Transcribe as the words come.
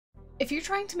If you're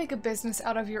trying to make a business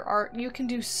out of your art, you can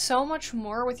do so much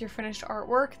more with your finished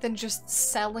artwork than just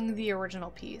selling the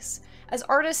original piece. As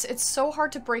artists, it's so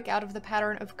hard to break out of the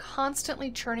pattern of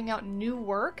constantly churning out new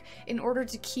work in order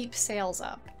to keep sales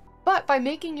up. But by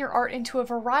making your art into a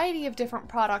variety of different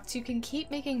products, you can keep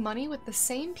making money with the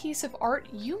same piece of art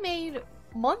you made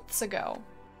months ago.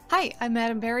 Hi, I'm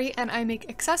MadameBerry, and I make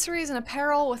accessories and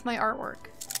apparel with my artwork.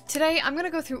 Today, I'm going to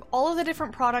go through all of the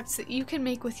different products that you can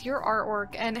make with your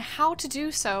artwork and how to do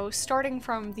so, starting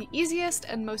from the easiest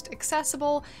and most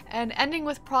accessible and ending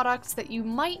with products that you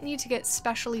might need to get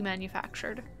specially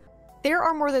manufactured. There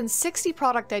are more than 60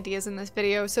 product ideas in this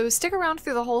video, so stick around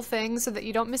through the whole thing so that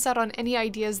you don't miss out on any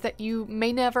ideas that you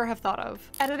may never have thought of.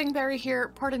 Editing Barry here,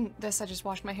 pardon this, I just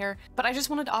washed my hair, but I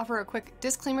just wanted to offer a quick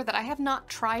disclaimer that I have not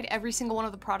tried every single one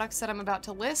of the products that I'm about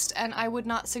to list, and I would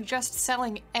not suggest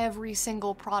selling every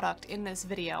single product in this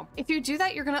video. If you do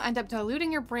that, you're going to end up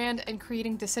diluting your brand and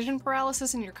creating decision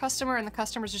paralysis in your customer, and the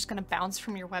customer's just going to bounce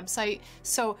from your website.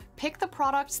 So pick the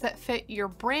products that fit your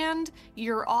brand,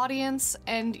 your audience,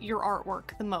 and your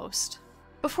artwork the most.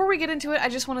 Before we get into it, I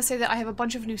just want to say that I have a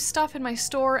bunch of new stuff in my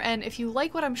store, and if you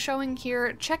like what I'm showing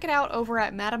here, check it out over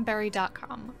at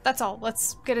MadameBerry.com. That's all,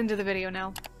 let's get into the video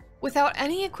now. Without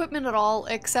any equipment at all,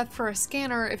 except for a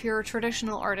scanner if you're a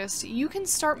traditional artist, you can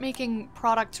start making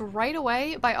products right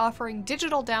away by offering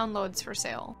digital downloads for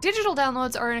sale. Digital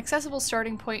downloads are an accessible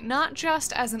starting point not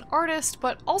just as an artist,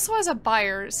 but also as a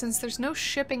buyer, since there's no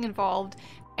shipping involved,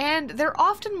 and they're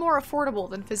often more affordable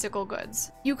than physical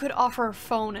goods. You could offer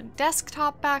phone and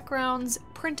desktop backgrounds,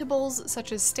 printables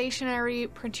such as stationery,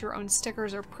 print your own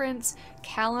stickers or prints,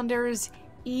 calendars,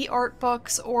 e-art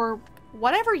books, or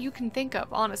whatever you can think of,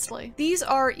 honestly. These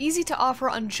are easy to offer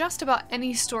on just about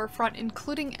any storefront,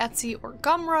 including Etsy or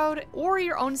Gumroad, or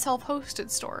your own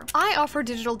self-hosted store. I offer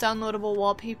digital downloadable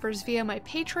wallpapers via my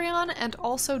Patreon and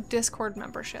also Discord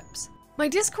memberships. My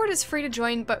Discord is free to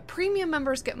join, but premium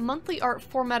members get monthly art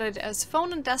formatted as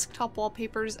phone and desktop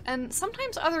wallpapers, and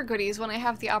sometimes other goodies when I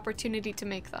have the opportunity to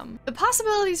make them. The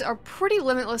possibilities are pretty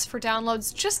limitless for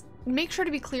downloads. Just make sure to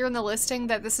be clear in the listing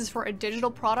that this is for a digital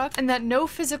product and that no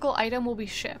physical item will be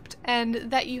shipped, and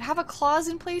that you have a clause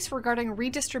in place regarding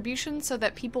redistribution so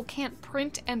that people can't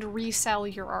print and resell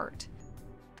your art.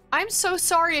 I'm so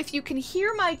sorry if you can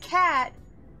hear my cat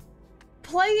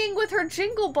playing with her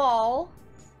jingle ball.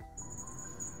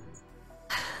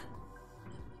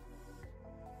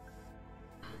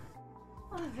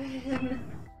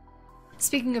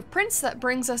 Speaking of prints, that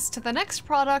brings us to the next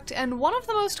product, and one of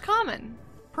the most common: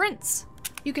 prints.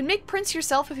 You can make prints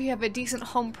yourself if you have a decent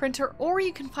home printer, or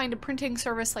you can find a printing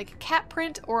service like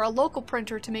CatPrint or a local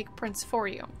printer to make prints for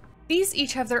you. These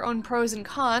each have their own pros and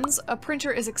cons. A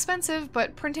printer is expensive,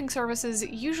 but printing services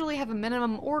usually have a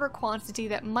minimum order quantity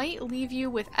that might leave you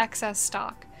with excess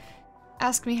stock.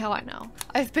 Ask me how I know.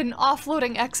 I've been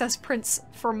offloading excess prints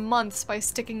for months by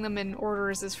sticking them in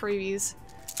orders as freebies.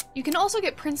 You can also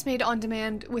get prints made on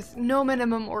demand with no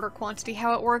minimum order quantity.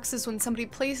 How it works is when somebody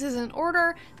places an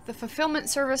order, the fulfillment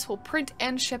service will print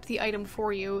and ship the item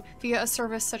for you via a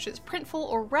service such as Printful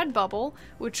or Redbubble,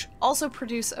 which also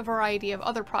produce a variety of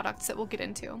other products that we'll get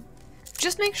into.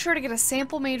 Just make sure to get a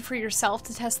sample made for yourself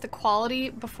to test the quality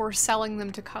before selling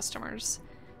them to customers.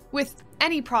 With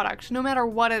any product, no matter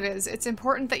what it is, it's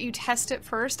important that you test it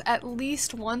first at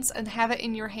least once and have it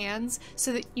in your hands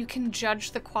so that you can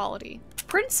judge the quality.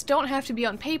 Prints don't have to be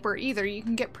on paper either. You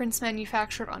can get prints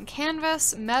manufactured on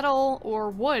canvas, metal, or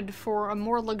wood for a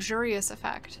more luxurious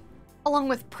effect. Along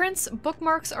with prints,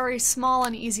 bookmarks are a small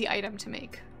and easy item to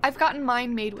make. I've gotten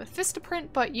mine made with Vistaprint,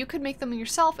 but you could make them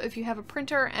yourself if you have a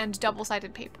printer and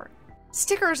double-sided paper.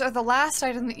 Stickers are the last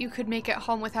item that you could make at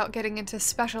home without getting into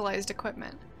specialized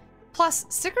equipment. Plus,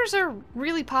 stickers are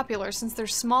really popular since they're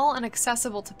small and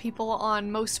accessible to people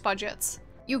on most budgets.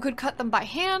 You could cut them by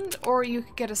hand, or you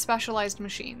could get a specialized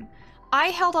machine. I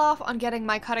held off on getting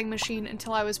my cutting machine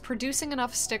until I was producing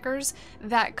enough stickers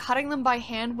that cutting them by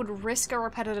hand would risk a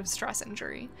repetitive stress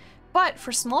injury. But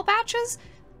for small batches,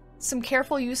 some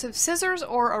careful use of scissors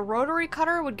or a rotary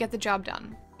cutter would get the job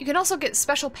done. You can also get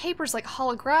special papers like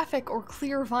holographic or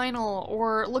clear vinyl,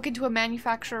 or look into a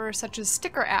manufacturer such as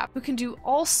Sticker App, who can do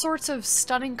all sorts of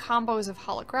stunning combos of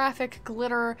holographic,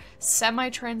 glitter,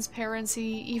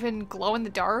 semi-transparency, even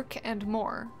glow-in-the-dark, and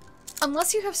more.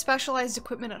 Unless you have specialized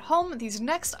equipment at home, these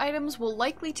next items will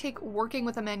likely take working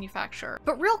with a manufacturer.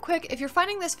 But real quick, if you're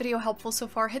finding this video helpful so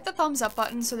far, hit the thumbs up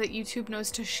button so that YouTube knows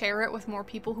to share it with more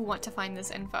people who want to find this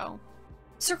info.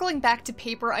 Circling back to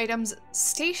paper items,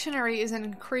 stationery is an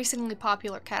increasingly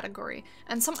popular category,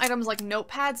 and some items like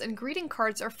notepads and greeting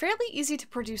cards are fairly easy to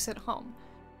produce at home.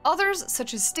 Others,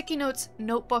 such as sticky notes,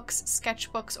 notebooks,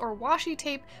 sketchbooks, or washi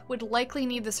tape, would likely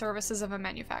need the services of a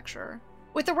manufacturer.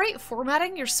 With the right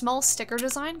formatting, your small sticker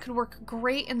design could work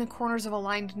great in the corners of a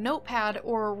lined notepad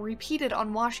or repeated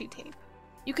on washi tape.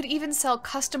 You could even sell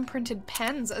custom printed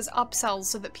pens as upsells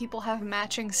so that people have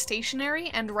matching stationery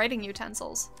and writing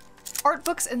utensils. Art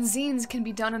books and zines can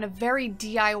be done in a very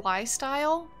DIY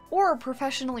style, or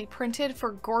professionally printed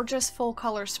for gorgeous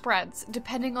full-color spreads,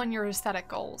 depending on your aesthetic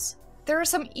goals. There are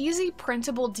some easy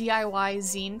printable DIY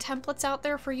zine templates out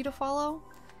there for you to follow.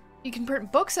 You can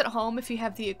print books at home if you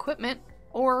have the equipment,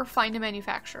 or find a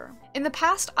manufacturer. In the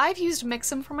past, I've used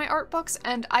Mixam for my art books,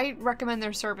 and I recommend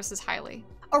their services highly.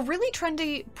 A really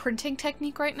trendy printing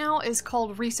technique right now is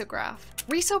called risograph.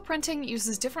 Riso printing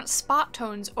uses different spot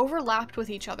tones overlapped with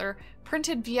each other,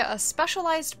 printed via a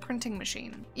specialized printing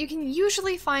machine. You can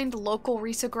usually find local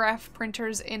risograph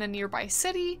printers in a nearby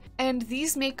city, and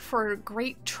these make for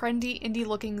great trendy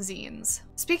indie-looking zines.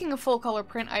 Speaking of full-color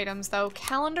print items though,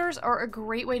 calendars are a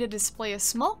great way to display a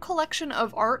small collection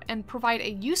of art and provide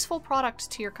a useful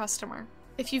product to your customer.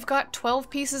 If you've got 12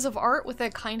 pieces of art with a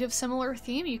kind of similar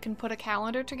theme, you can put a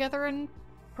calendar together in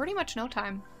pretty much no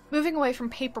time. Moving away from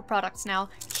paper products now,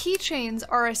 keychains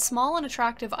are a small and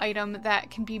attractive item that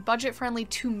can be budget-friendly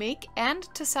to make and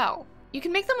to sell. You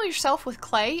can make them yourself with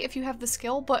clay if you have the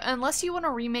skill, but unless you want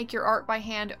to remake your art by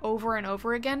hand over and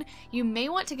over again, you may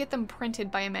want to get them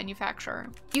printed by a manufacturer.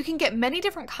 You can get many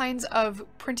different kinds of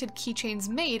printed keychains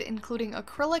made, including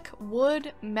acrylic,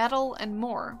 wood, metal, and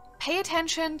more. Pay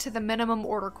attention to the minimum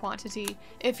order quantity.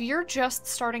 If you're just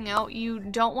starting out, you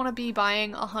don't want to be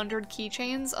buying 100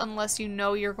 keychains unless you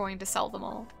know you're going to sell them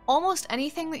all. Almost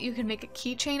anything that you can make a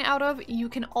keychain out of, you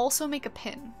can also make a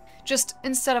pin. Just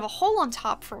instead of a hole on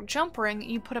top for a jump ring,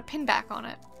 you put a pin back on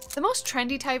it. The most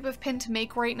trendy type of pin to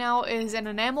make right now is an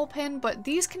enamel pin, but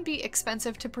these can be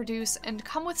expensive to produce and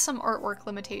come with some artwork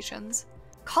limitations.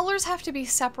 Colors have to be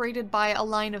separated by a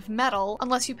line of metal,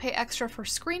 unless you pay extra for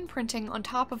screen printing on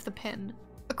top of the pin.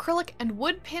 Acrylic and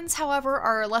wood pins, however,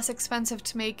 are less expensive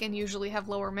to make and usually have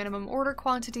lower minimum order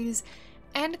quantities,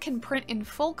 and can print in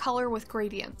full color with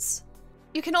gradients.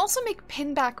 You can also make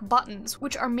pinback buttons,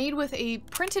 which are made with a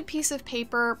printed piece of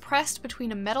paper pressed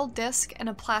between a metal disc and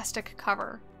a plastic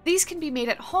cover. These can be made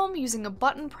at home using a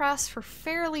button press for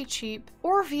fairly cheap,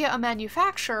 or via a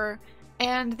manufacturer,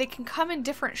 and they can come in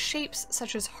different shapes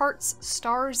such as hearts,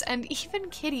 stars, and even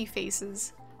kitty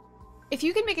faces. If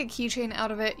you can make a keychain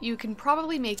out of it, you can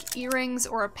probably make earrings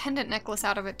or a pendant necklace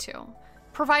out of it too,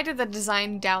 provided the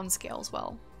design downscales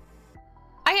well.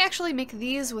 I actually make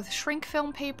these with shrink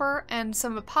film paper and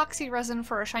some epoxy resin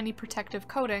for a shiny protective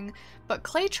coating, but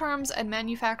clay charms and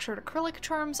manufactured acrylic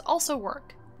charms also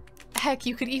work. Heck,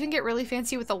 you could even get really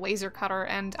fancy with a laser cutter,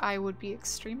 and I would be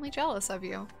extremely jealous of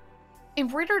you.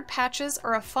 Embroidered patches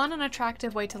are a fun and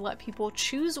attractive way to let people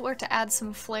choose where to add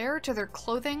some flair to their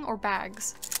clothing or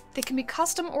bags. They can be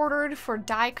custom ordered for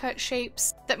die-cut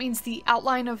shapes, that means the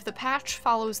outline of the patch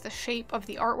follows the shape of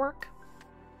the artwork,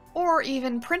 or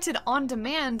even printed on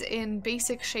demand in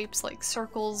basic shapes like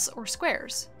circles or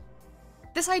squares.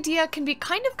 This idea can be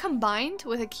kind of combined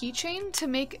with a keychain to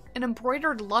make an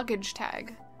embroidered luggage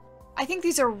tag. I think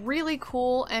these are really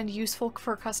cool and useful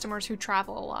for customers who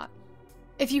travel a lot.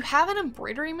 If you have an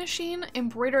embroidery machine,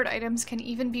 embroidered items can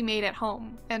even be made at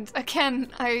home. And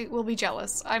again, I will be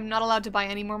jealous. I'm not allowed to buy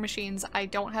any more machines. I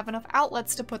don't have enough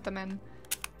outlets to put them in.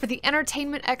 For the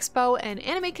entertainment expo and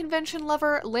anime convention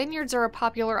lover, lanyards are a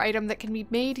popular item that can be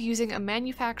made using a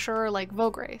manufacturer like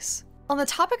Vograce. On the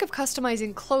topic of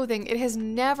customizing clothing, it has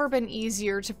never been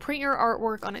easier to print your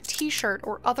artwork on a t-shirt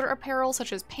or other apparel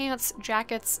such as pants,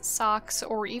 jackets, socks,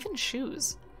 or even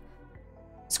shoes.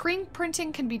 Screen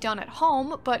printing can be done at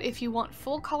home, but if you want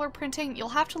full color printing, you'll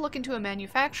have to look into a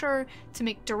manufacturer to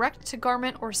make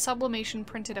direct-to-garment or sublimation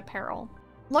printed apparel.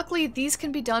 Luckily, these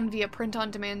can be done via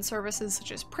print-on-demand services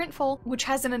such as Printful, which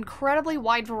has an incredibly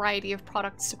wide variety of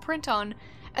products to print on,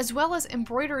 as well as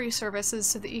embroidery services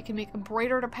so that you can make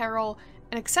embroidered apparel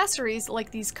and accessories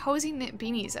like these cozy knit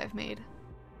beanies I've made.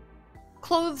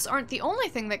 Clothes aren't the only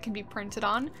thing that can be printed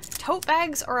on. Tote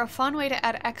bags are a fun way to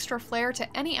add extra flair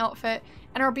to any outfit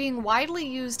and are being widely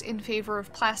used in favor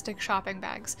of plastic shopping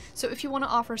bags. So if you want to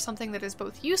offer something that is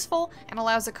both useful and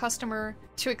allows a customer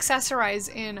to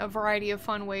accessorize in a variety of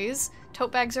fun ways,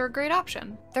 tote bags are a great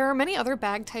option. There are many other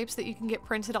bag types that you can get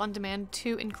printed on demand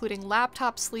too, including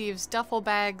laptop sleeves, duffel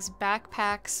bags,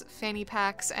 backpacks, fanny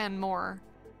packs, and more.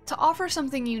 To offer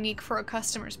something unique for a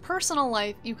customer's personal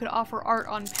life, you could offer art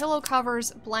on pillow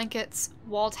covers, blankets,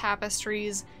 wall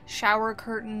tapestries, shower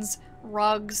curtains,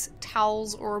 rugs,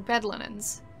 towels, or bed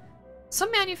linens. Some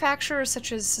manufacturers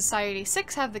such as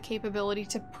Society6 have the capability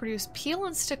to produce peel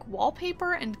and stick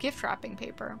wallpaper and gift wrapping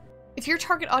paper. If your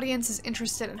target audience is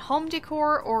interested in home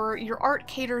decor, or your art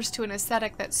caters to an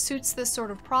aesthetic that suits this sort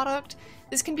of product,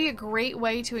 this can be a great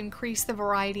way to increase the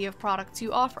variety of products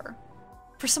you offer.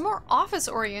 For some more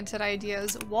office-oriented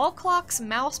ideas, wall clocks,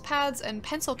 mouse pads, and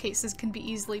pencil cases can be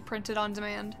easily printed on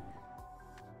demand.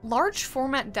 Large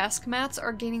format desk mats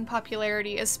are gaining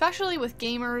popularity, especially with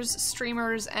gamers,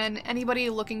 streamers, and anybody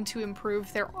looking to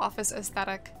improve their office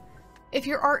aesthetic. If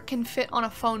your art can fit on a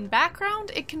phone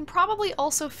background, it can probably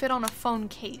also fit on a phone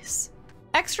case.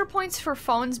 Extra points for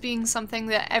phones being something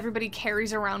that everybody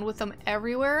carries around with them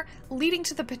everywhere, leading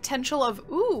to the potential of,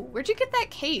 ooh, where'd you get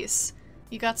that case?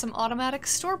 You got some automatic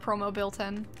store promo built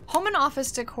in. Home and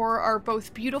office decor are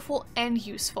both beautiful and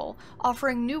useful,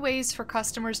 offering new ways for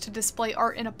customers to display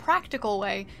art in a practical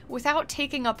way without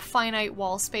taking up finite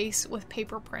wall space with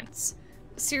paper prints.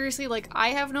 Seriously, like, I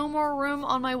have no more room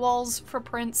on my walls for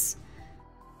prints.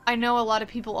 I know a lot of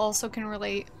people also can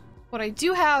relate. What I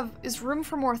do have is room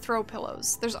for more throw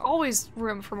pillows. There's always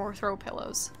room for more throw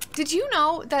pillows. Did you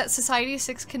know that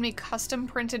Society6 can make custom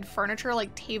printed furniture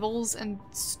like tables and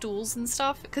stools and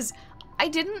stuff? Because I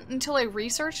didn't until I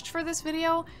researched for this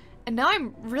video, and now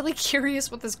I'm really curious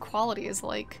what this quality is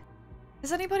like.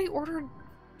 Has anybody ordered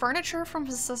furniture from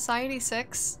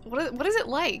Society6? What is it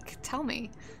like? Tell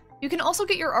me. You can also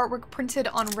get your artwork printed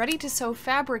on ready-to-sew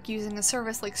fabric using a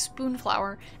service like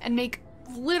Spoonflower and make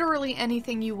literally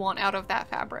anything you want out of that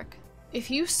fabric. If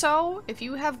you sew, if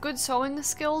you have good sewing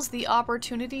skills, the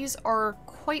opportunities are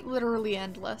quite literally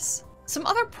endless. Some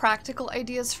other practical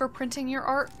ideas for printing your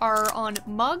art are on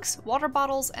mugs, water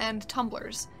bottles, and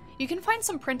tumblers. You can find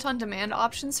some print-on-demand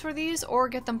options for these or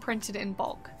get them printed in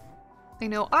bulk. I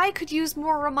know I could use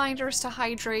more reminders to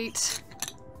hydrate.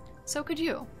 So could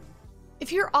you.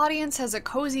 If your audience has a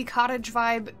cozy cottage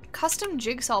vibe, custom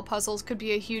jigsaw puzzles could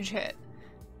be a huge hit.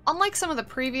 Unlike some of the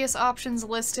previous options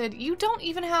listed, you don't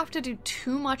even have to do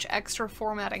too much extra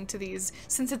formatting to these,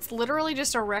 since it's literally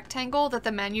just a rectangle that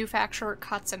the manufacturer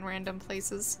cuts in random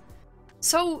places.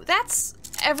 So that's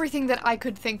everything that I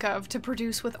could think of to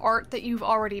produce with art that you've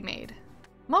already made.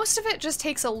 Most of it just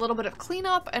takes a little bit of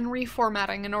cleanup and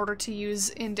reformatting in order to use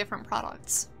in different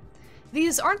products.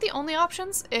 These aren't the only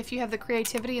options. If you have the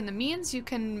creativity and the means, you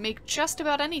can make just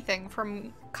about anything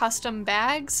from custom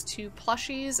bags to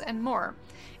plushies and more.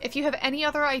 If you have any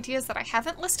other ideas that I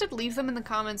haven't listed, leave them in the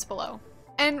comments below.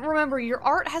 And remember, your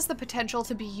art has the potential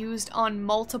to be used on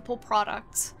multiple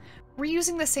products.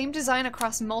 Reusing the same design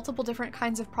across multiple different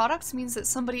kinds of products means that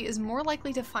somebody is more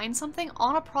likely to find something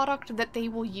on a product that they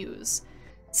will use.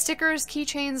 Stickers,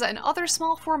 keychains, and other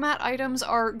small format items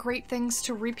are great things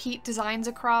to repeat designs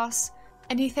across.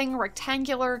 Anything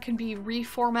rectangular can be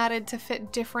reformatted to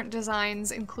fit different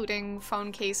designs, including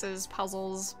phone cases,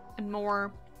 puzzles, and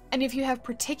more. And if you have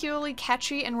particularly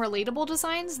catchy and relatable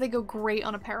designs, they go great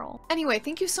on apparel. Anyway,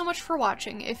 thank you so much for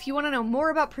watching. If you want to know more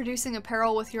about producing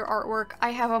apparel with your artwork, I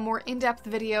have a more in-depth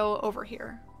video over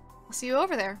here. I'll see you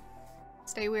over there.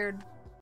 Stay weird.